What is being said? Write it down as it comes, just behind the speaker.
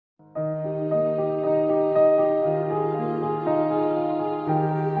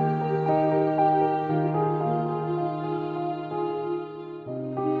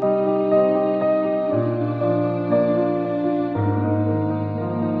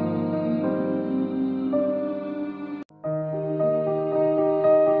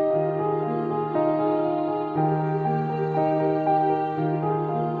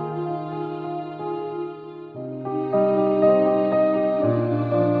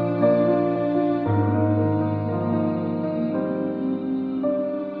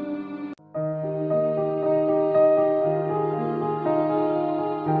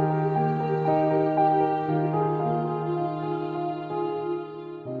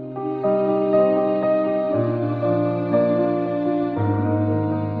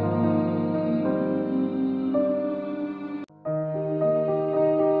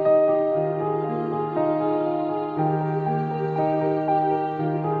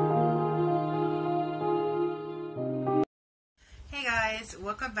guys,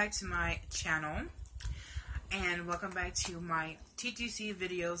 welcome back to my channel and welcome back to my TTC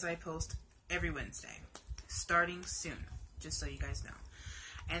videos I post every Wednesday starting soon, just so you guys know.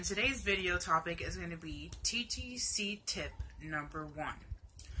 And today's video topic is going to be TTC tip number 1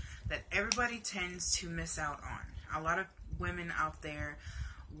 that everybody tends to miss out on. A lot of women out there,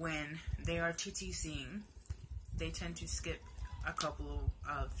 when they are TTCing, they tend to skip a couple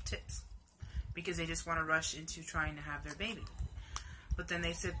of tips because they just want to rush into trying to have their baby. But then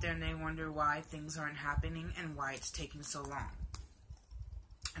they sit there and they wonder why things aren't happening and why it's taking so long.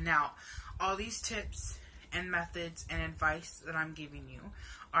 Now, all these tips and methods and advice that I'm giving you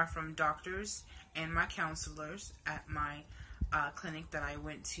are from doctors and my counselors at my clinic that I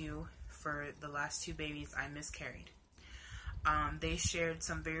went to for the last 2 babies I miscarried. They shared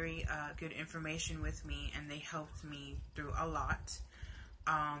some very good information with me, and they helped me through a lot.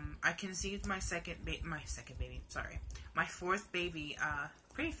 I conceived my fourth baby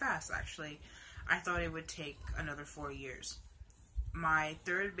pretty fast, actually. I thought it would take another 4 years. My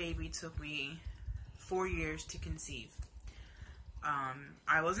third baby took me 4 years to conceive.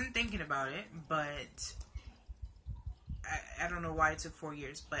 I wasn't thinking about it, but I don't know why it took 4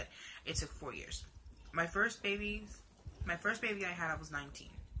 years, but it took 4 years. My first baby I had, I was 19.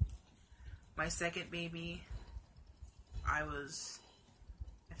 My second baby, I was,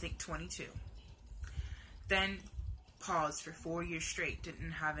 I think, 22. Then paused for 4 years straight,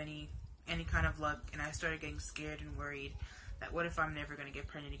 didn't have any kind of luck, and I started getting scared and worried that what if I'm never going to get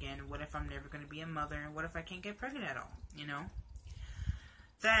pregnant again? What if I'm never going to be a mother? What if I can't get pregnant at all? You know?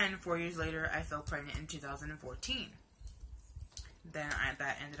 Then 4 years later, I fell pregnant in 2014. Then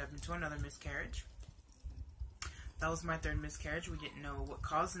that ended up into another miscarriage. That was my third miscarriage. We didn't know what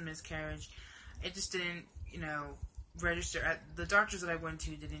caused the miscarriage. It just didn't, register. The doctors that I went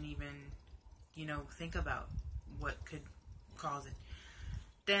to didn't even, think about what could cause it.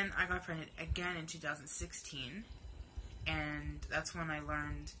 Then I got pregnant again in 2016. And that's when I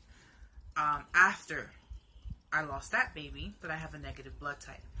learned, after I lost that baby, that I have a negative blood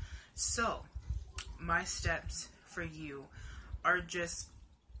type. So, my steps for you are just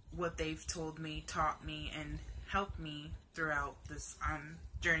what they've told me, taught me, and helped me throughout this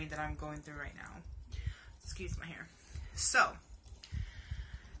journey that I'm going through right now. Excuse my hair. So,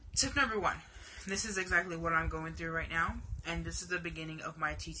 tip number 1. This is exactly what I'm going through right now, and this is the beginning of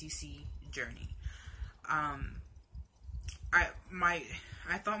my TTC journey. I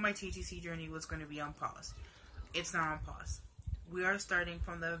thought my TTC journey was going to be on pause. It's not on pause. We are starting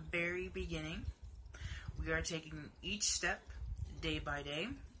from the very beginning. We are taking each step day by day,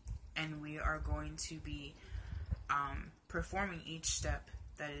 and we are going to be performing each step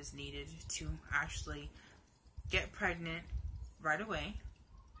that is needed to actually get pregnant right away,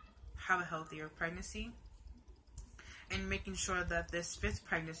 have a healthier pregnancy, and making sure that this 5th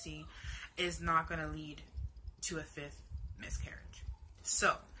pregnancy is not going to lead to a 5th miscarriage.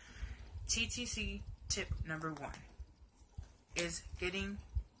 So, TTC tip number 1 is getting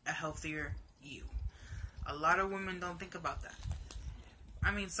a healthier you. A lot of women don't think about that.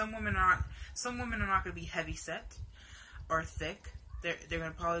 I mean, some women are not going to be heavy set or thick. They're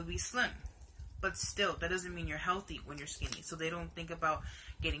going to probably be slim. But still, that doesn't mean you're healthy when you're skinny. So they don't think about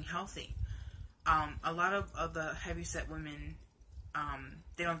getting healthy. A lot of the heavy set women,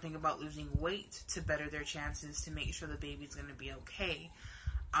 they don't think about losing weight to better their chances to make sure the baby's going to be okay.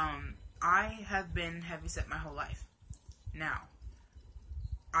 I have been heavy set my whole life. Now,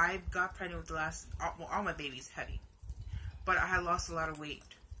 I got pregnant with all my babies heavy. But I had lost a lot of weight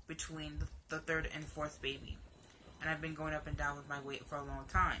between the 3rd and 4th baby. And I've been going up and down with my weight for a long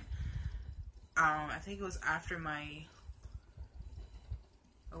time. I think it was after my...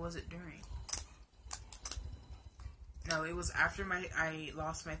 Or was it during? No, it was after I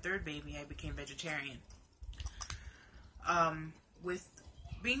lost my 3rd baby, I became vegetarian. With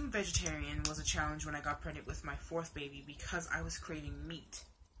being vegetarian was a challenge when I got pregnant with my 4th baby because I was craving meat.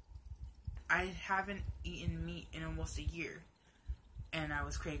 I haven't eaten meat in almost a year, and I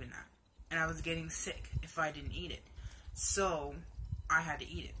was craving that. And I was getting sick if I didn't eat it. So, I had to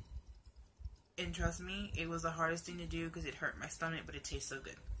eat it. And trust me, it was the hardest thing to do because it hurt my stomach, but it tastes so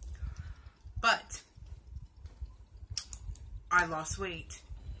good. But, I lost weight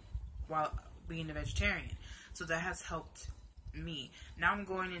while being a vegetarian. So that has helped me. Now I'm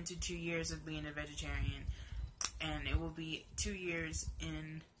going into 2 years of being a vegetarian, and it will be 2 years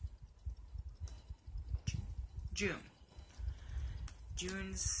in June.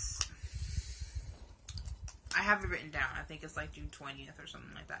 I have it written down. I think it's like June 20th or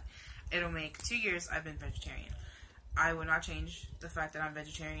something like that. It'll make 2 years I've been vegetarian. I will not change the fact that I'm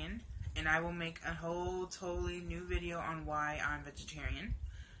vegetarian, And I will make a whole totally new video on why I'm vegetarian.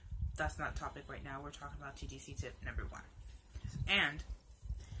 That's not topic right now. We're talking about TTC tip number 1. And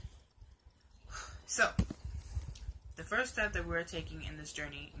so, the first step that we're taking in this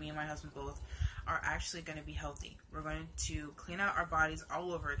journey, me and my husband both, are actually going to be healthy. We're going to clean out our bodies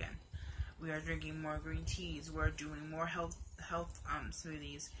all over again. We are drinking more green teas. We're doing more health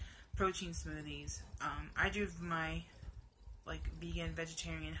smoothies, protein smoothies. I do my vegan,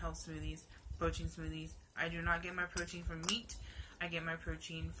 vegetarian health smoothies, protein smoothies. I do not get my protein from meat. I get my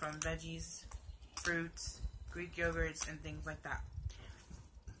protein from veggies, fruits, Greek yogurts, and things like that.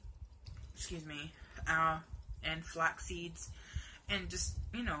 Excuse me. And flax seeds. And just,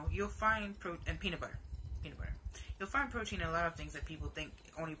 you'll find and peanut butter. You'll find protein in a lot of things that people think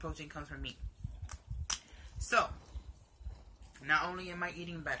only protein comes from meat. So, not only am I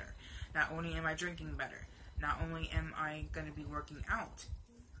eating better, not only am I drinking better, not only am I going to be working out,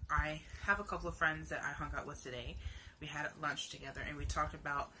 I have a couple of friends that I hung out with today. We had lunch together and we talked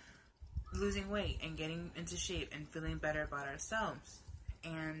about losing weight and getting into shape and feeling better about ourselves.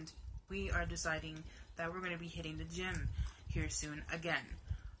 And we are deciding that we're going to be hitting the gym here soon again.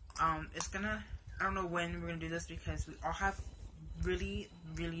 I don't know when we're going to do this because we all have really,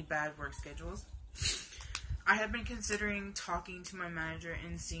 really bad work schedules. I have been considering talking to my manager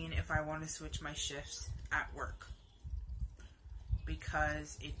and seeing if I want to switch my shifts at work.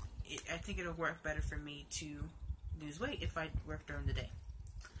 Because I think it'll work better for me to lose weight if I work during the day.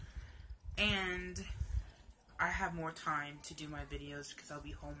 And I have more time to do my videos because I'll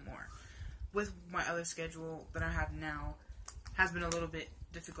be home more. With my other schedule that I have now, has been a little bit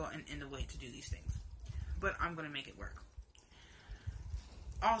difficult and in the way to do these things. But I'm going to make it work.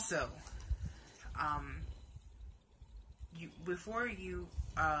 Also,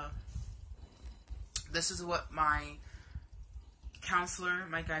 this is what my counselor,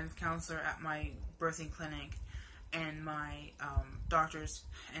 my guidance counselor at my birthing clinic, and my doctors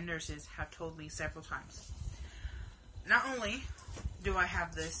and nurses have told me several times. Not only do I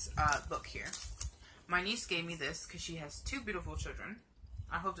have this book here, my niece gave me this because she has 2 beautiful children.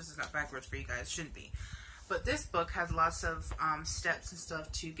 I hope this is not backwards for you guys. Shouldn't be. But this book has lots of steps and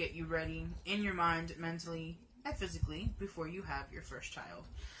stuff to get you ready in your mind, mentally, and physically before you have your first child.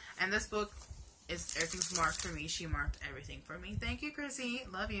 And this book is everything's marked for me. She marked everything for me. Thank you, Chrissy.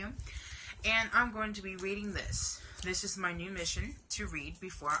 Love you. And I'm going to be reading this. This is my new mission to read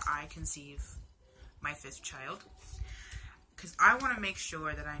before I conceive my 5th child. Because I want to make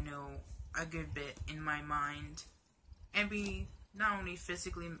sure that I know a good bit in my mind and be not only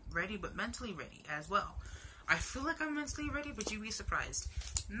physically ready, but mentally ready as well. I feel like I'm mentally ready, but you'd be surprised.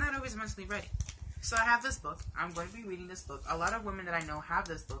 I'm not always mentally ready. So I have this book. I'm going to be reading this book. A lot of women that I know have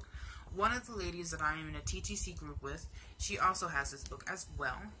this book. One of the ladies that I am in a TTC group with, she also has this book as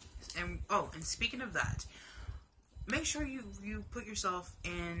well. And and speaking of that, make sure you put yourself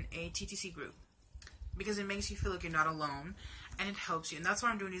in a TTC group. Because it makes you feel like you're not alone, and it helps you. And that's why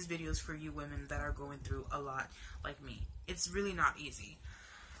I'm doing these videos for you women that are going through a lot like me. It's really not easy.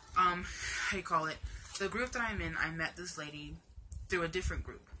 The group that I'm in, I met this lady through a different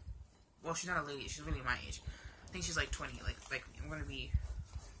group. Well, she's not a lady. She's really my age. I think she's like 20. Like I'm going to be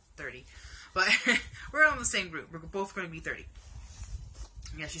 30. But we're all in the same group. We're both going to be 30.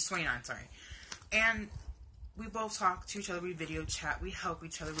 Yeah, she's 29, sorry. And we both talk to each other, we video chat, we help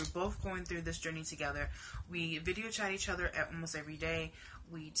each other. We're both going through this journey together. We video chat each other almost every day.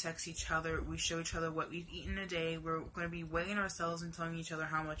 We text each other. We show each other what we've eaten a day. We're going to be weighing ourselves and telling each other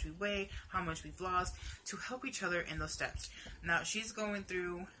how much we weigh, how much we've lost, to help each other in those steps. Now, she's going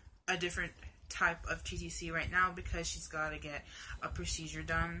through a different type of TTC right now because she's got to get a procedure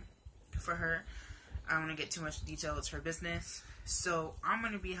done for her. I don't want to get too much detail. It's her business. So I'm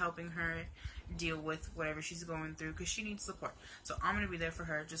going to be helping her deal with whatever she's going through because she needs support. So I'm going to be there for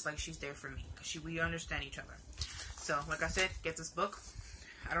her just like she's there for me because we understand each other. So like I said, get this book.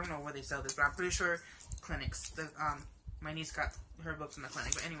 I don't know where they sell this, but I'm pretty sure clinics. My niece got her books in the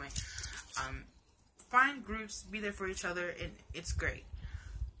clinic. But anyway, find groups, be there for each other. It's great.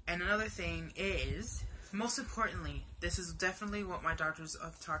 And another thing is, most importantly, this is definitely what my doctors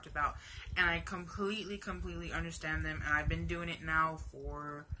have talked about, and I completely understand them, and I've been doing it now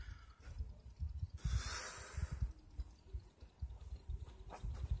for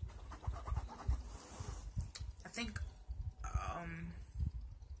I think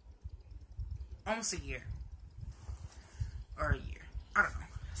almost a year, or a year, I don't know,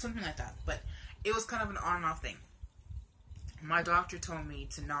 something like that, but it was kind of an on and off thing. My doctor told me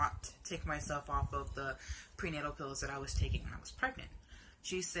to not take myself off of the prenatal pills that I was taking when I was pregnant.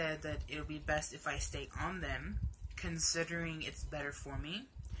 She said that it would be best if I stay on them, considering it's better for me,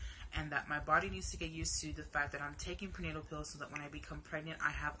 and that my body needs to get used to the fact that I'm taking prenatal pills so that when I become pregnant,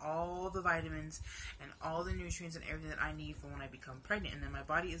 I have all the vitamins and all the nutrients and everything that I need for when I become pregnant, and then my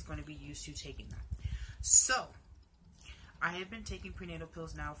body is going to be used to taking them. So, I have been taking prenatal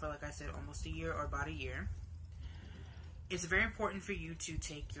pills now for, like I said, almost a year or about a year. It's very important for you to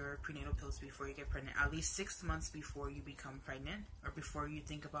take your prenatal pills before you get pregnant, at least 6 months before you become pregnant or before you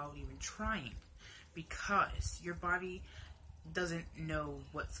think about even trying, because your body doesn't know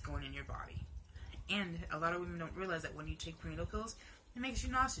what's going in your body. And a lot of women don't realize that when you take prenatal pills, it makes you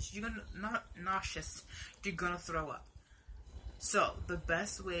nauseous. You're gonna throw up. So the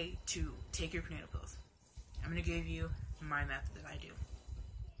best way to take your prenatal pills, I'm gonna give you my method that I do.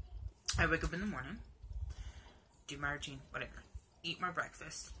 I wake up in the morning, do my routine, whatever, eat my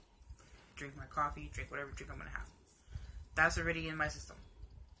breakfast, drink my coffee, drink whatever drink I'm gonna have. That's already in my system.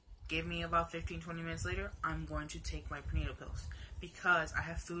 Give me about 15-20 minutes later, I'm going to take my prenatal pills. Because I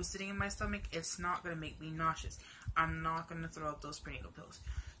have food sitting in my stomach, it's not going to make me nauseous. I'm not going to throw up those prenatal pills.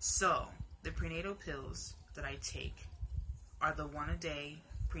 So, the prenatal pills that I take are the 1-a-day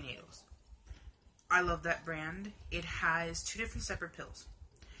prenatals. I love that brand. It has 2 different separate pills.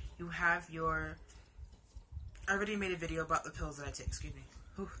 You have your... I already made a video about the pills that I take, excuse me.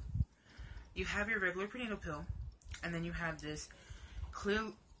 Whew. You have your regular prenatal pill, and then you have this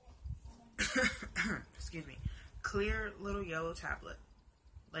clear... excuse me, clear little yellow tablet.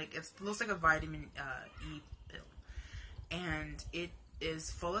 Like, it looks like a vitamin E pill. And it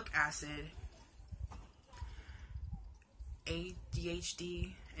is folic acid,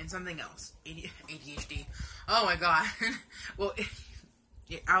 ADHD, and something else. ADHD. Oh my god. Well,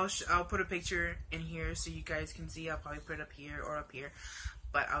 I'll put a picture in here so you guys can see. I'll probably put it up here or up here.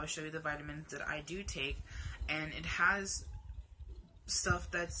 But I will show you the vitamins that I do take. And it has stuff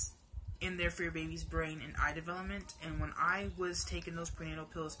that's in there for your baby's brain and eye development. And when I was taking those prenatal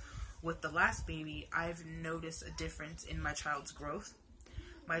pills with the last baby, I've noticed a difference in my child's growth,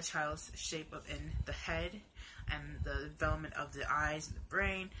 my child's shape of in the head, and the development of the eyes and the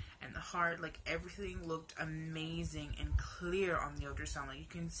brain and the heart. Like, everything looked amazing and clear on the ultrasound. Like, you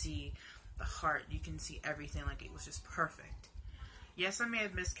can see the heart, you can see everything. Like, it was just perfect. Yes, I may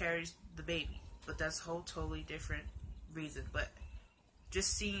have miscarried the baby, but that's a whole totally different reason. But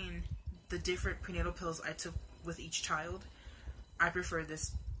just seeing the different prenatal pills I took with each child, I prefer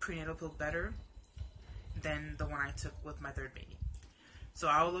this prenatal pill better than the one I took with my 3rd baby. So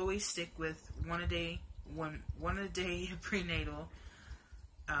I will always stick with 1-a-day prenatal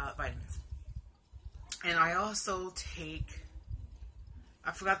vitamins. And I also take,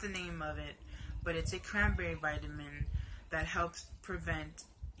 I forgot the name of it, but it's a cranberry vitamin that helps prevent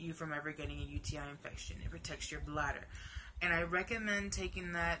you from ever getting a UTI infection. It protects your bladder. And I recommend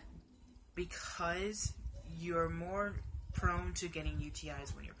taking that because you're more prone to getting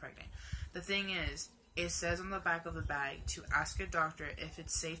UTIs when you're pregnant. The thing is, it says on the back of the bag to ask your doctor if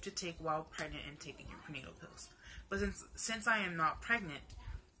it's safe to take while pregnant and taking your prenatal pills. But since I am not pregnant,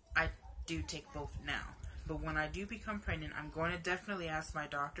 I do take both now. But when I do become pregnant, I'm going to definitely ask my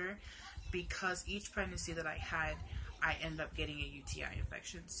doctor, because each pregnancy that I had, I end up getting a UTI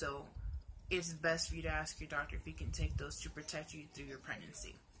infection. So it's best for you to ask your doctor if you can take those to protect you through your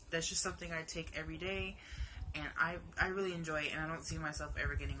pregnancy. That's just something I take every day, and I really enjoy it, and I don't see myself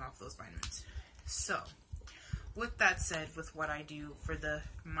ever getting off those vitamins. So, with that said, with what I do for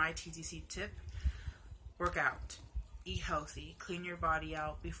my TTC tip, work out, eat healthy, clean your body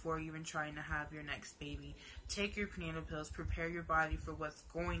out before even trying to have your next baby. Take your prenatal pills, prepare your body for what's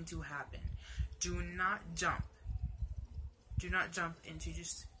going to happen. Do not jump. Do not jump into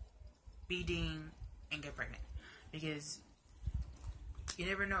just beating and get pregnant, because you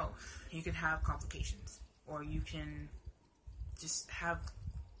never know. You can have complications, or you can just have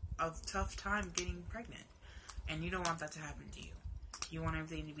a tough time getting pregnant, and you don't want that to happen to you. You want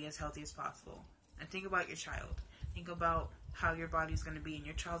everything to be as healthy as possible. And think about your child. Think about how your body's going to be, and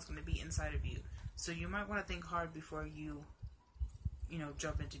your child's going to be inside of you. So you might want to think hard before you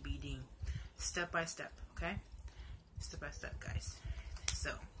jump into BDing. Step by step, okay? Step by step, guys.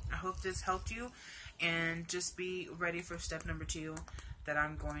 So, I hope this helped you, and just be ready for step number 2 that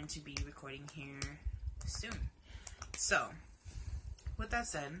I'm going to be recording here soon. So, with that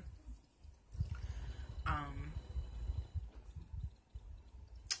said,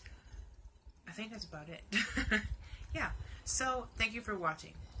 I think that's about it. Yeah, so thank you for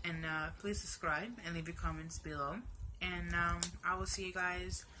watching, and please subscribe and leave your comments below, and I will see you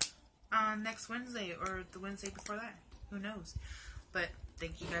guys next Wednesday or the Wednesday before that. Who knows? But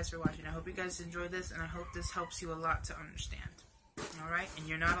thank you guys for watching. I hope you guys enjoyed this, and I hope this helps you a lot to understand. Alright? And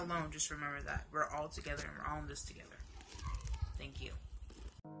you're not alone. Just remember that. We're all together, and we're all in this together. Thank you.